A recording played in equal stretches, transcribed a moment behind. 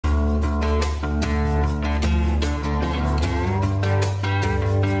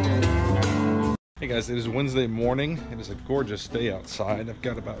guys, it is Wednesday morning. It is a gorgeous day outside. I've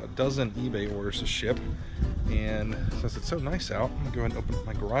got about a dozen eBay orders to ship, and since it's so nice out, I'm gonna go ahead and open up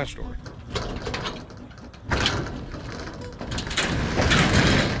my garage door.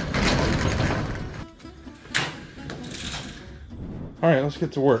 All right, let's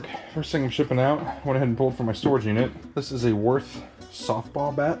get to work. First thing I'm shipping out, I went ahead and pulled from my storage unit. This is a Worth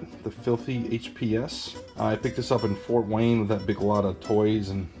softball bat, the Filthy HPS. I picked this up in Fort Wayne with that big lot of toys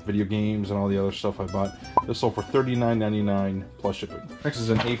and video games and all the other stuff I bought. This sold for $39.99 plus shipping. Next is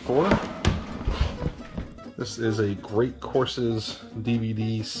an A4. This is a Great Courses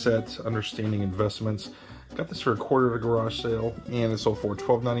DVD set, Understanding Investments. Got this for a quarter at a garage sale, and it sold for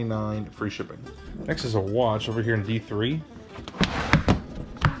 $12.99 free shipping. Next is a watch over here in D3.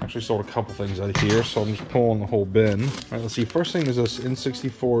 Actually sold a couple things out of here, so I'm just pulling the whole bin. All right, let's see. First thing is this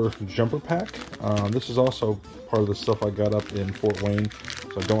N64 jumper pack. This is also part of the stuff I got up in Fort Wayne,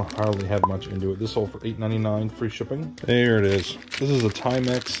 so I don't hardly have much into it. This sold for $8.99 free shipping. There it is. This is a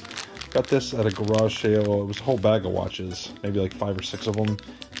Timex. Got this at a garage sale. It was a whole bag of watches, maybe like 5 or 6 of them,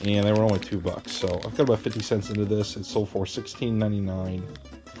 and they were only $2. So I've got about 50 cents into this. It sold for $16.99.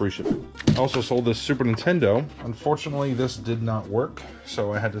 free shipping. I also sold this Super Nintendo. Unfortunately, this did not work,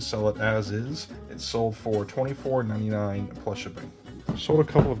 so I had to sell it as is. It sold for $24.99 plus shipping. Sold a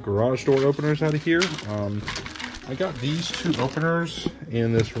couple of garage door openers out of here. I got these 2 openers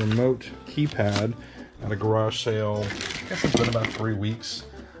and this remote keypad at a garage sale. I guess it's been about 3 weeks.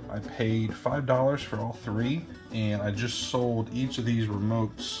 I paid $5 for all 3, and I just sold each of these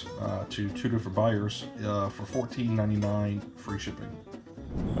remotes to 2 different buyers for $14.99 free shipping.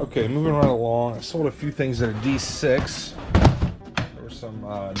 Okay, moving right along, I sold a few things at a D6. There were some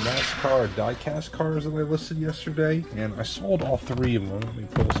NASCAR diecast cars that I listed yesterday, and I sold all 3 of them. Let me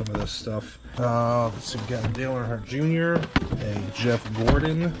pull some of this stuff. Let's see, we got a Dale Earnhardt Jr., a Jeff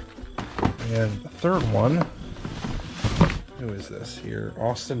Gordon, and the third one, who is this here?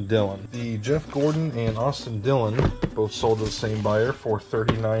 Austin Dillon. The Jeff Gordon and Austin Dillon both sold to the same buyer for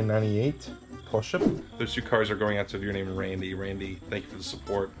 $39.98. plus shipping. Those 2 cars are going out to a dear named Randy. Randy, thank you for the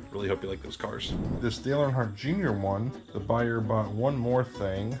support. Really hope you like those cars. This Dale Earnhardt Jr. one, the buyer bought 2 more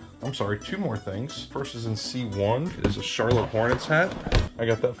things. First is in C1. It is a Charlotte Hornets hat. I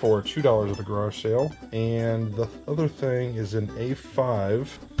got that for $2 at the garage sale. And the other thing is in A5.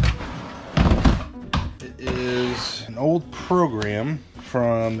 It is an old program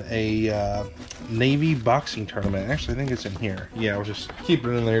from a Navy boxing tournament. Actually, I think it's in here. Yeah, I'll just keep it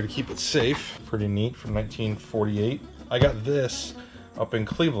in there to keep it safe. Pretty neat, from 1948. I got this up in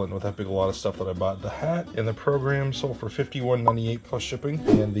Cleveland with that big lot of stuff that I bought. The hat and the program sold for $51.98 plus shipping,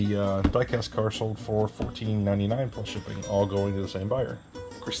 and the diecast car sold for $14.99 plus shipping, all going to the same buyer.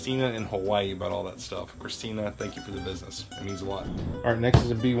 Christina in Hawaii bought all that stuff. Christina, thank you for the business. It means a lot. All right, next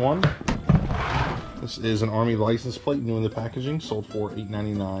is a B1. This is an Army license plate, new in the packaging, sold for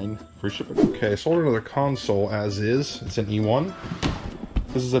 $8.99 free shipping. Okay, I sold another console as is. It's an E1.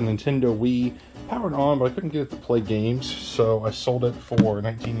 This is a Nintendo Wii, powered on, but I couldn't get it to play games, so I sold it for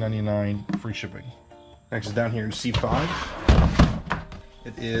 $19.99 free shipping. Next is down here in C5.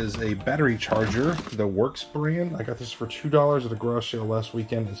 It is a battery charger, the Works brand. I got this for $2 at a garage sale last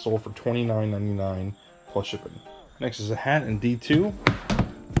weekend. It sold for $29.99 plus shipping. Next is a hat in D2.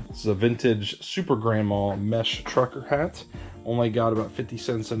 This is a vintage Super Grandma mesh trucker hat. Only got about 50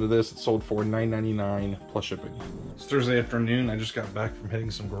 cents into this. It sold for $9.99 plus shipping. It's Thursday afternoon. I just got back from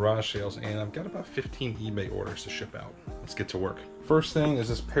hitting some garage sales, and I've got about 15 eBay orders to ship out. Let's get to work. First thing is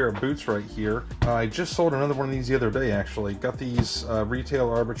this pair of boots right here. I just sold another one of these the other day, actually. Got these retail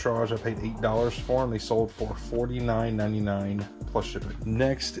arbitrage. I paid $8 for them. They sold for $49.99 plus shipping.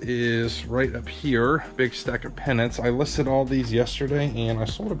 Next is right up here, big stack of pennants. I listed all these yesterday, and I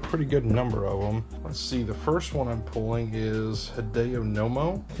sold a pretty good number of them. Let's see, the first one I'm pulling is Hideo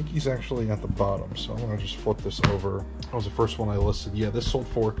Nomo. I think he's actually at the bottom, so I'm gonna just flip this over. That was the first one I listed. Yeah, this sold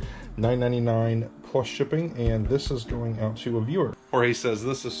for $9.99 plus shipping, and this is going out to a viewer. Jorge says,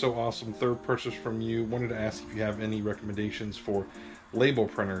 "This is so awesome. 3rd purchase from you. Wanted to ask if you have any recommendations for label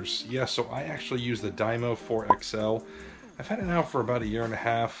printers." Yeah, so I actually use the Dymo 4XL. I've had it now for about 1.5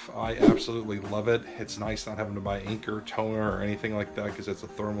 years. I absolutely love it. It's nice not having to buy ink or toner or anything like that, because it's a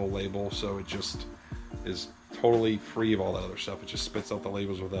thermal label, so it just is totally free of all that other stuff. It just spits out the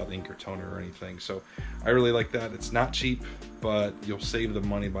labels without ink or toner or anything. So I really like that. It's not cheap, but you'll save the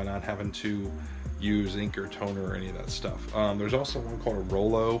money by not having to use ink or toner or any of that stuff. There's also one called a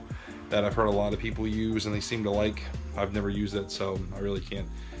Rollo that I've heard a lot of people use, and they seem to like. I've never used it, so I really can't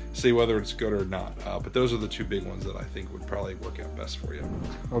say whether it's good or not. But those are the 2 big ones that I think would probably work out best for you.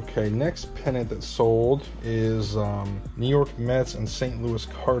 Okay, next pennant that sold is New York Mets and St. Louis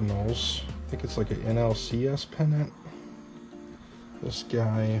Cardinals. think it's like an NLCS pennant. This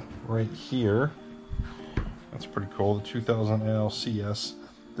guy right here. That's pretty cool. The 2000 NLCS.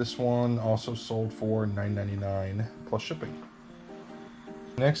 This one also sold for $9.99 plus shipping.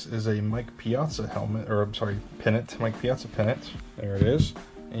 Next is a Mike Piazza helmet, or I'm sorry, pennant. Mike Piazza pennant. There it is.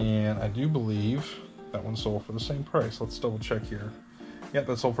 And I do believe that one sold for the same price. Let's double check here. Yep,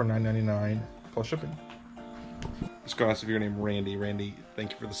 that sold for $9.99 plus shipping. Let's go ask if you're named Randy. Randy,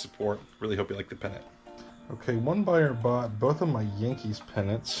 thank you for the support. Really hope you like the pennant. Okay, one buyer bought both of my Yankees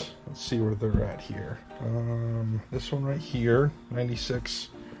pennants. Let's see where they're at here. This one right here, 96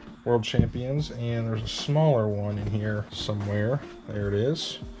 World Champions, and there's a smaller one in here somewhere. There it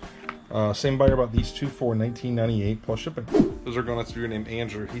is. Same buyer bought these two for $19.98 plus shipping. Those are going out to your name,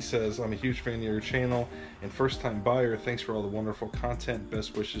 Andrew. He says, I'm a huge fan of your channel and first-time buyer. Thanks for all the wonderful content.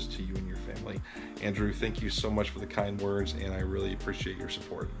 Best wishes to you and your family. Andrew, thank you so much for the kind words, and I really appreciate your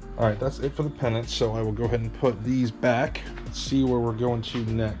support. All right, that's it for the pennants, so I will go ahead and put these back. Let's see where we're going to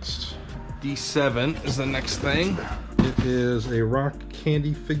next. D7 is the next thing. It is a rock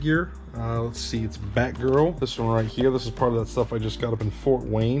candy figure. Let's see, it's Batgirl. This one right here, this is part of that stuff I just got up in Fort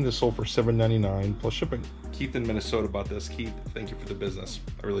Wayne. This sold for $7.99 plus shipping. Keith in Minnesota bought this. Keith, thank you for the business.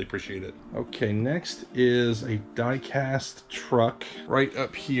 I really appreciate it. Okay, next is a die-cast truck right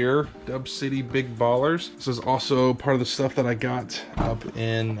up here. Dub City Big Ballers. This is also part of the stuff that I got up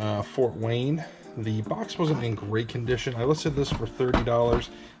in Fort Wayne. The box wasn't in great condition. I listed this for $30.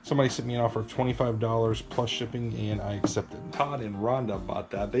 Somebody sent me an offer of $25 plus shipping, and I accepted. Todd and Rhonda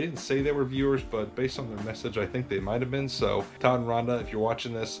bought that. They didn't say they were viewers, but based on their message, I think they might have been. So Todd and Rhonda, if you're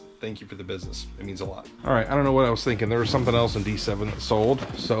watching this, thank you for the business. It means a lot. All right, I don't know what I was thinking. There was something else in D7 that sold,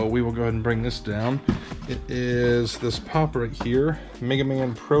 so we will go ahead and bring this down. It is this pop right here, Mega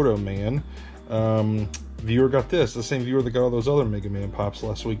Man Proto Man. Viewer got this, the same viewer that got all those other Mega Man pops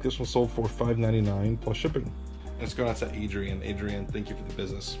last week. This one sold for $5.99 plus shipping. And it's going out to Adrian. Adrian, thank you for the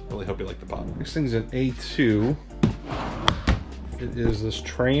business. Really hope you like the pop. Next thing's at A2. It is this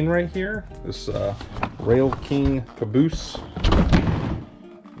train right here, this Rail King caboose.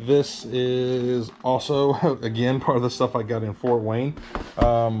 This is also, again, part of the stuff I got in Fort Wayne.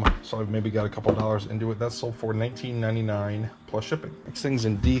 So I've maybe got a couple dollars into it. That sold for $19.99 plus shipping. Next thing's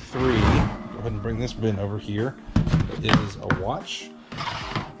in D3. Go ahead and bring this bin over here. It is a watch.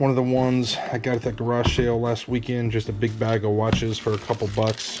 One of the ones I got at that garage sale last weekend, just a big bag of watches for a couple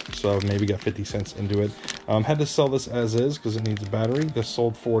bucks. So maybe got 50 cents into it. Had to sell this as is because it needs a battery. This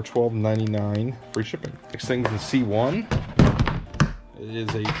sold for $12.99 free shipping. Next thing's in C1. It is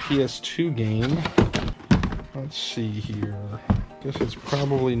a PS2 game. Let's see here. I guess it's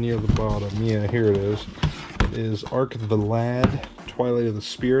probably near the bottom. Yeah, here it is. It is Ark the Lad, Twilight of the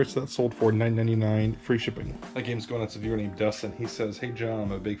Spirits. That sold for $9.99 free shipping. That game's going out to a viewer named Dustin. He says, hey John,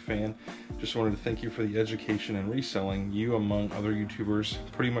 I'm a big fan. Just wanted to thank you for the education and reselling. You, among other YouTubers,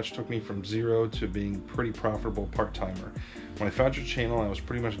 pretty much took me from zero to being pretty profitable part-timer. When I found your channel, I was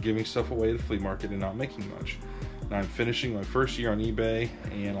pretty much giving stuff away at the flea market and not making much. Now I'm finishing my first year on eBay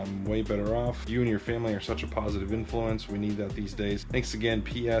and I'm way better off. You and your family are such a positive influence. We need that these days. Thanks again.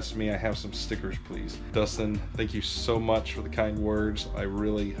 P.S. May I have some stickers, please? Dustin, thank you so much for the kind words. I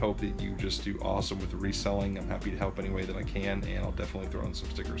really hope that you just do awesome with the reselling. I'm happy to help any way that I can, and I'll definitely throw in some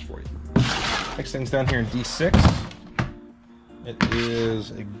stickers for you. Next thing's down here in D6. It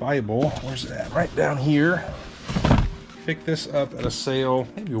is a Bible. Where's it at? Right down here. Picked this up at a sale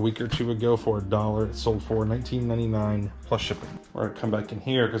maybe a week or two ago for $1. It sold for $19.99 plus shipping. We're gonna come back in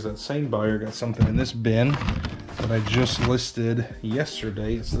here because that same buyer got something in this bin that I just listed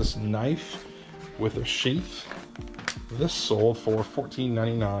yesterday. It's this knife with a sheath. This sold for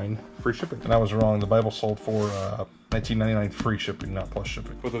 $14.99 free shipping. And I was wrong, the Bible sold for $19.99 free shipping, not plus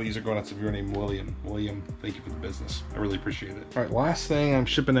shipping. Both of these are going out to a viewer named William. William, thank you for the business. I really appreciate it. All right, last thing I'm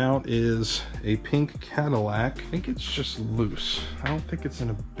shipping out is a pink Cadillac. I think it's just loose. I don't think it's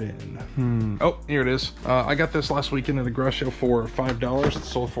in a bin. Oh, here it is. I got this last weekend at a garage sale for $5. It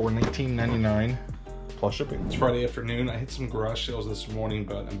sold for $19.99 plus shipping. It's Friday afternoon. I hit some garage sales this morning,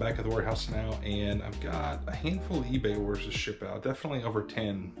 but I'm back at the warehouse now and I've got a handful of eBay orders to ship out. Definitely over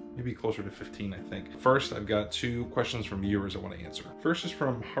 10, maybe closer to 15, I think. First, I've got 2 questions from viewers I want to answer. First is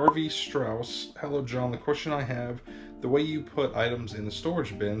from Harvey Strauss. Hello, John. The question I have, the way you put items in the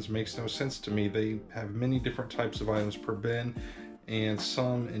storage bins makes no sense to me. They have many different types of items per bin and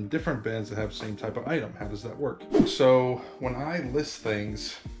some in different bins that have the same type of item. How does that work? So when I list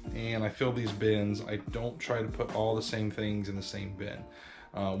things and I fill these bins, I don't try to put all the same things in the same bin.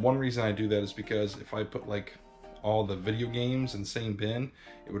 One reason I do that is because if I put like all the video games in the same bin,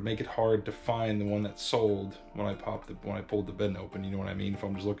 it would make it hard to find the one that sold when I pulled the bin open. You know what I mean? If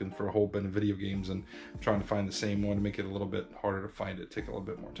I'm just looking for a whole bin of video games and trying to find the same one, to make it a little bit harder to find it, take a little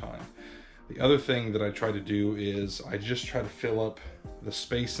bit more time. The other thing that I try to do is I just try to fill up the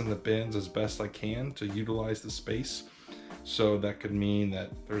space in the bins as best I can to utilize the space. So that could mean that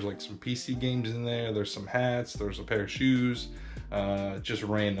there's like some PC games in there, there's some hats, there's a pair of shoes, just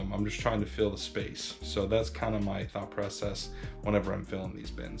random. I'm just trying to fill the space. So that's kind of my thought process whenever I'm filling these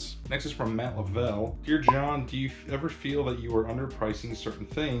bins. Next is from Matt Lavelle. Dear John, do you ever feel that you are underpricing certain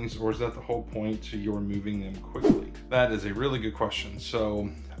things, or is that the whole point to your moving them quickly? That is a really good question. So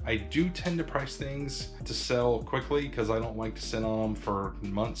I do tend to price things to sell quickly because I don't like to sit on them for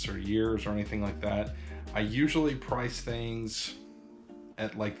months or years or anything like that. I usually price things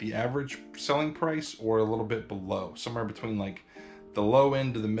at like the average selling price or a little bit below. Somewhere between like the low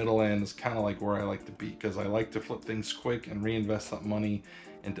end to the middle end is kind of like where I like to be, because I like to flip things quick and reinvest that money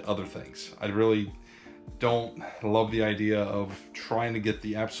into other things. I really don't love the idea of trying to get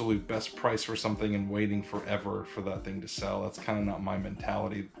the absolute best price for something and waiting forever for that thing to sell. That's kind of not my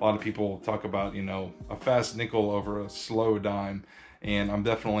mentality. A lot of people talk about, you know, a fast nickel over a slow dime, and I'm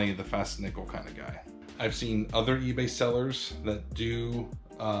definitely the fast nickel kind of guy. I've seen other eBay sellers that do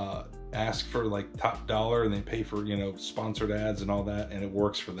ask for like top dollar, and they pay for, you know, sponsored ads and all that, and it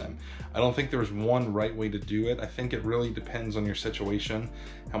works for them. I don't think there's one right way to do it. I think it really depends on your situation,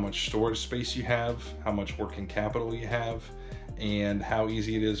 how much storage space you have, how much working capital you have, and how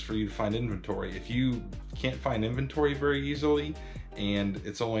easy it is for you to find inventory. If you can't find inventory very easily, and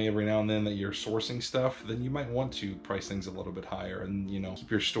it's only every now and then that you're sourcing stuff, then you might want to price things a little bit higher and, you know,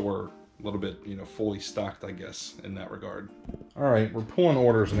 keep your store a little bit, you know, fully stocked, I guess, in that regard. All right, we're pulling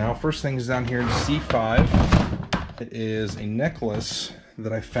orders now. First thing is down here in C5. It is a necklace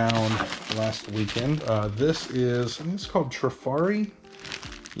that I found last weekend. This is, I think it's called Trifari.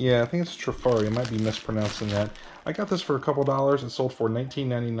 Yeah, I think it's Trifari. I might be mispronouncing that. I got this for a couple dollars. It sold for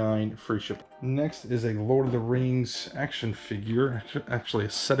 $19.99, free shipping. Next is a Lord of the Rings action figure. Actually, a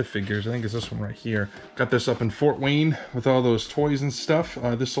set of figures. I think it's this one right here. Got this up in Fort Wayne with all those toys and stuff.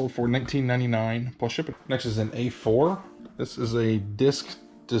 This sold for $19.99 plus shipping. Next is an A4. This is a Disc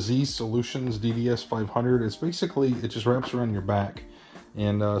Disease Solutions DDS 500. It's basically, it just wraps around your back,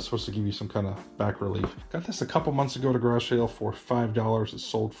 and it's supposed to give you some kind of back relief. Got this a couple months ago at a garage sale for $5. It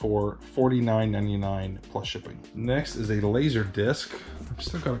sold for $49.99 plus shipping. Next is a laser disc. I've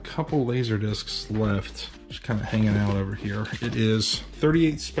still got a couple laser discs left, just kind of hanging out over here. It is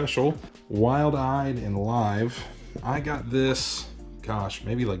 38 Special, Wild Eyed and Live. I got this, gosh,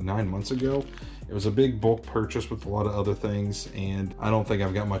 maybe like 9 months ago. It was a big bulk purchase with a lot of other things, and I don't think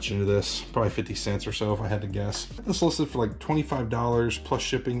I've got much into this. Probably 50 cents or so if I had to guess. This listed for like $25 plus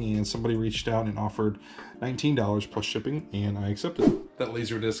shipping, and somebody reached out and offered $19 plus shipping, and I accepted. That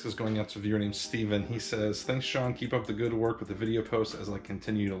laser disc is going out to a viewer named Steven. He says, "Thanks, Sean. Keep up the good work with the video posts as I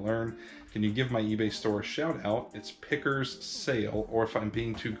continue to learn. Can you give my eBay store a shout out? It's Picker's Sale, or if I'm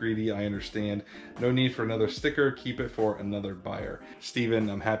being too greedy, I understand. No need for another sticker. Keep it for another buyer." Steven,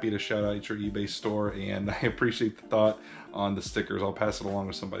 I'm happy to shout out your eBay store, and I appreciate the thought on the stickers. I'll pass it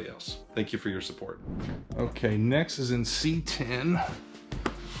along to somebody else. Thank you for your support. Okay, next is in C10.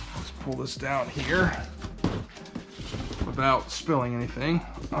 Let's pull this down here without spilling anything.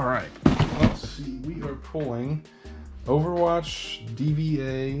 All right, let's see. We are pulling Overwatch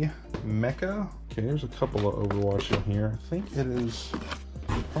DVA Mecha. Okay, there's a couple of Overwatch in here. I think it is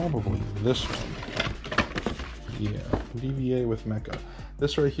probably this one. Yeah, DVA with Mecha.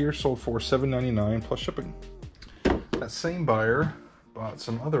 This right here sold for $7.99 plus shipping. That same buyer bought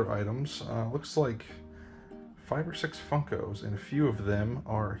some other items. Looks like 5 or 6 Funkos, and a few of them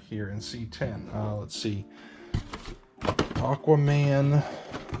are here in C10. Let's see. Aquaman,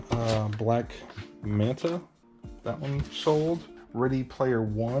 Black Manta, that one sold. Ready Player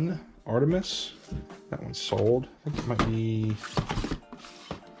One, Artemis, that one sold. I think it might be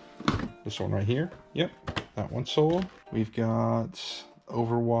this one right here. Yep, that one sold. We've got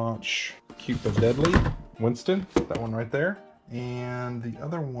Overwatch, Cute but Deadly, Winston, that one right there. And the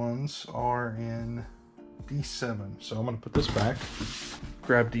other ones are in D7. So I'm gonna put this back,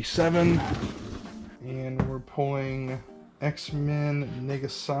 grab D7, and we're pulling X-Men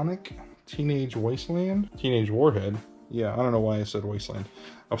Negasonic, Teenage Wasteland, Teenage Warhead. Yeah, I don't know why I said Wasteland.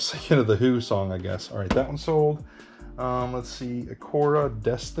 I was thinking of the Who song, I guess. All right, that one sold. Let's see, Akora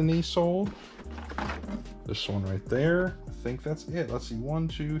Destiny sold. This one right there. I think that's it. Let's see, 1,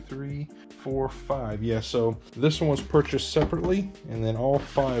 2, 3, 4, 5. Yeah, so this one was purchased separately, and then all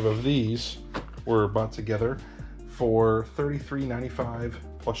 5 of these were bought together for $33.95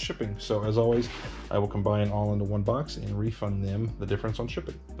 plus shipping. So as always, I will combine all into one box and refund them the difference on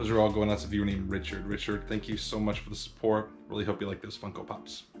shipping. Those are all going out to a viewer named Richard. Richard, thank you so much for the support. Really hope you like those Funko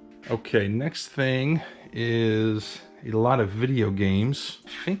Pops. Okay, next thing is a lot of video games.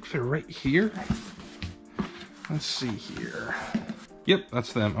 I think they're right here. Let's see here. Yep,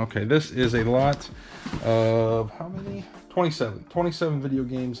 that's them. Okay, this is a lot of, how many? 27 video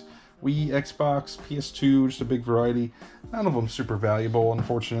games. Wii, Xbox, PS2, just a big variety. None of them super valuable,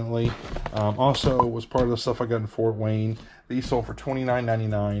 unfortunately. Also was part of the stuff I got in Fort Wayne. These sold for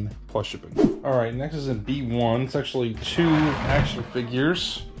 $29.99 plus shipping. All right, next is in B1. It's actually 2 action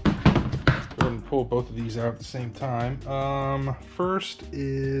figures. Go ahead and pull both of these out at the same time. First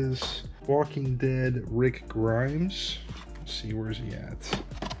is Walking Dead Rick Grimes. Let's see, where's he at?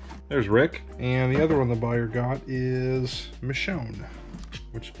 There's Rick. And the other one the buyer got is Michonne,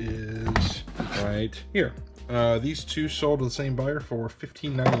 which is right here. These two sold to the same buyer for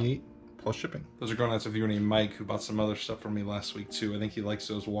 $15.98 plus shipping. Those are going out to a viewer named Mike, who bought some other stuff from me last week too. I think he likes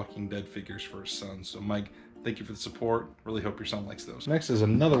those Walking Dead figures for his son. So Mike, thank you for the support. Really hope your son likes those. Next is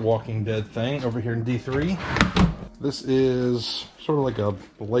another Walking Dead thing over here in D3. This is sort of like a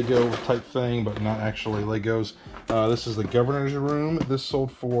Lego type thing, but not actually Legos. This is the Governor's Room. This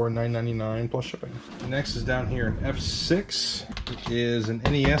sold for $9.99 plus shipping. Next is down here in F6. It is an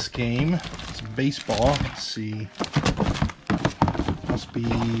NES game. It's baseball. Let's see. Must be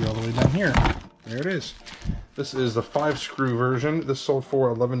all the way down here. There it is. This is the 5-screw version. This sold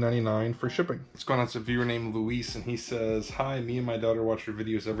for $11.99 for shipping. It's going out to a viewer named Luis, and he says, "Hi, me and my daughter watch your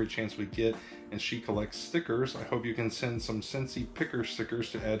videos every chance we get, and she collects stickers. I hope you can send some Cincinnati Picker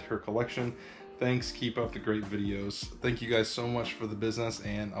stickers to add to her collection. Thanks, keep up the great videos." Thank you guys so much for the business,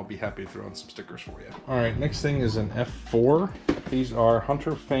 and I'll be happy to throw in some stickers for you. All right, next thing is an F4. These are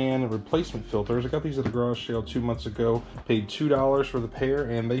Hunter Fan replacement filters. I got these at the garage sale 2 months ago. Paid $2 for the pair,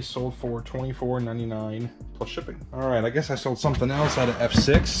 and they sold for $24.99 plus shipping. All right, I guess I sold something else out of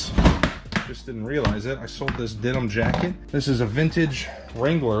F6. Just didn't realize it. I sold this denim jacket. This is a vintage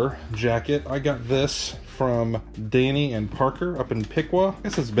Wrangler jacket. I got this from Danny and Parker up in Piqua. I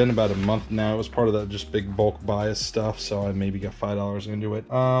guess it's been about a month now. It was part of that just big bulk bias stuff, so I maybe got $5 into it.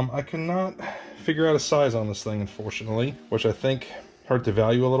 I could not figure out a size on this thing, unfortunately, which I think hurt the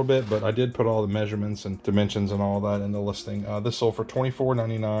value a little bit, but I did put all the measurements and dimensions and all that in the listing. This sold for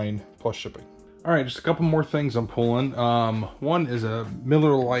 $24.99 plus shipping. All right, just a couple more things I'm pulling. One is a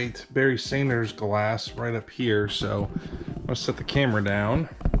Miller Lite Barry Sanders glass right up here. So let's set the camera down,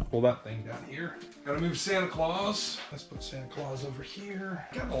 pull that thing down here. Gotta move Santa Claus. Let's put Santa Claus over here.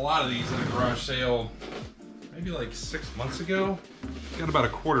 Got a lot of these at a garage sale, maybe like 6 months ago. Got about a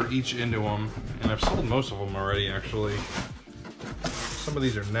quarter each into them, and I've sold most of them already, actually. Some of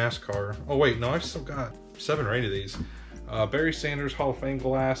these are NASCAR. Oh wait, no, I've still got 7 or 8 of these. Barry Sanders Hall of Fame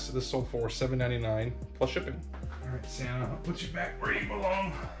glass. This sold for $7.99 plus shipping. All right, Santa, I'll put you back where you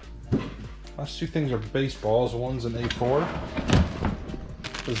belong. Last 2 things are baseballs. One's an A4.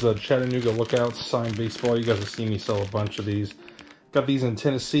 This is a Chattanooga Lookouts signed baseball. You guys have seen me sell a bunch of these. Got these in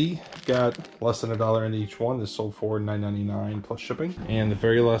Tennessee. Got less than $1 into each one. This sold for $9.99 plus shipping. And the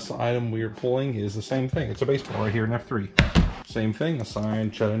very last item we are pulling is the same thing. It's a baseball right here in F3. Same thing, a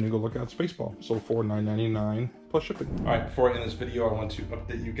signed Chattanooga Lookouts baseball. Sold for $9.99 plus shipping. All right, before I end this video, I want to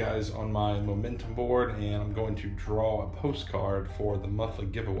update you guys on my momentum board, and I'm going to draw a postcard for the monthly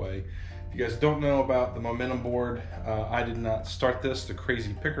giveaway. If you guys don't know about the momentum board, I did not start this. The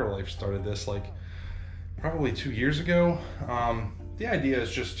Crazy Picker Life started this like probably 2 years ago. The idea is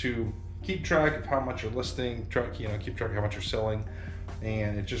just to keep track of how much you're listing, keep track of how much you're selling,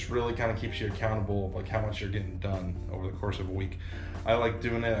 and it just really kind of keeps you accountable of like how much you're getting done over the course of a week. I like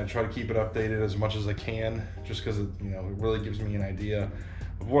doing it. I try to keep it updated as much as I can, just because it really gives me an idea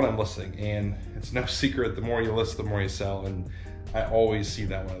of what I'm listing. And it's no secret, the more you list, the more you sell, and I always see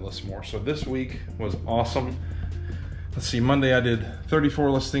that when I list more. So this week was awesome. Let's see, Monday I did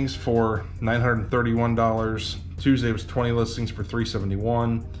 34 listings for $931. Tuesday was 20 listings for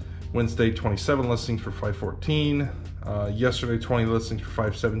 $371. Wednesday, 27 listings for $514. Yesterday, 20 listings for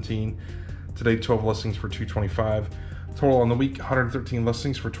 $517. Today, 12 listings for $225. Total on the week, 113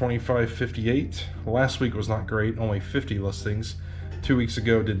 listings for $25.58. Last week was not great, only 50 listings. 2 weeks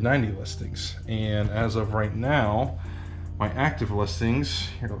ago, did 90 listings. And as of right now, my active listings,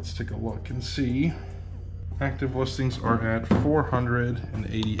 here, let's take a look and see. Active listings are at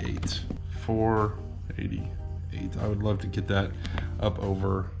 488. 488. I would love to get that up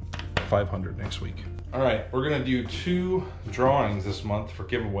over 500 next week. All right, we're gonna do 2 drawings this month for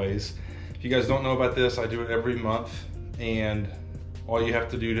giveaways. If you guys don't know about this, I do it every month, and all you have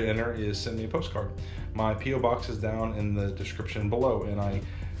to do to enter is send me a postcard. My P.O. box is down in the description below, and I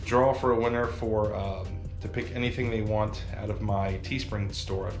draw for a winner for to pick anything they want out of my Teespring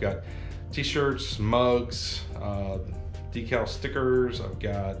store. I've got t-shirts, mugs, decal stickers, I've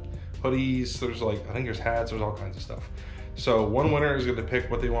got hoodies, there's like, I think there's hats, there's all kinds of stuff. So one winner is going to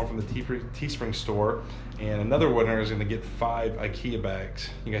pick what they want from the Teespring store, and another winner is going to get 5 IKEA bags.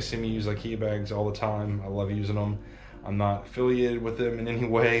 You guys see me use IKEA bags all the time. I love using them. I'm not affiliated with them in any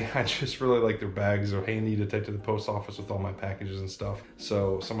way. I just really like their bags. They're handy to take to the post office with all my packages and stuff.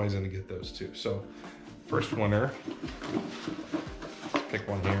 So somebody's going to get those too. So first winner, let's pick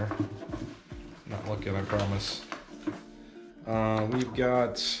one here. Not looking, I promise. We've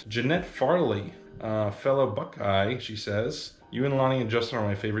got Jeanette Farley, fellow Buckeye. She says, "You and Lonnie and Justin are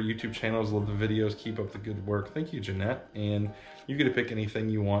my favorite YouTube channels. Love the videos. Keep up the good work." Thank you, Jeanette. And you get to pick anything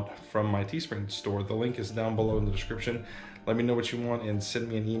you want from my Teespring store. The link is down below in the description. Let me know what you want and send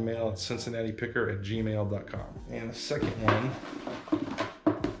me an email at cincinnatipicker@gmail.com. And the second one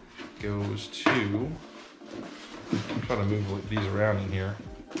goes to, I'm trying to move these around in here.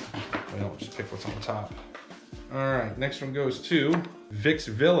 I don't just pick what's on top. All right, next one goes to Vic's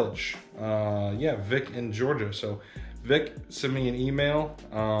Village. Yeah, Vic in Georgia. So Vic, send me an email.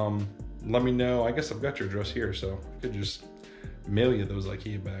 Let me know. I guess I've got your address here, so I could just mail you those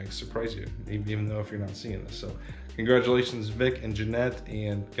IKEA bags, surprise you, even though if you're not seeing this. So congratulations, Vic and Jeanette.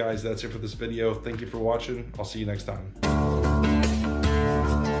 And guys, that's it for this video. Thank you for watching. I'll see you next time.